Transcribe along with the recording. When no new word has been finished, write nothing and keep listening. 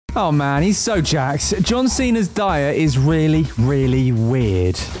Oh man, he's so jacked. John Cena's diet is really, really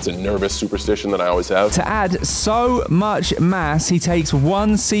weird. It's a nervous superstition that I always have. To add so much mass, he takes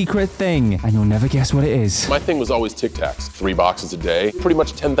one secret thing, and you'll never guess what it is. My thing was always Tic Tacs. 3 boxes a day, pretty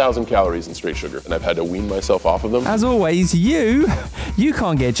much 10,000 calories in straight sugar, and I've had to wean myself off of them. As always, you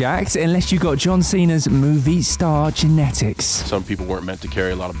can't get jacked unless you got John Cena's movie star genetics. Some people weren't meant to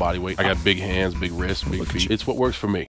carry a lot of body weight. I got big hands, big wrists, big feet. It's what works for me.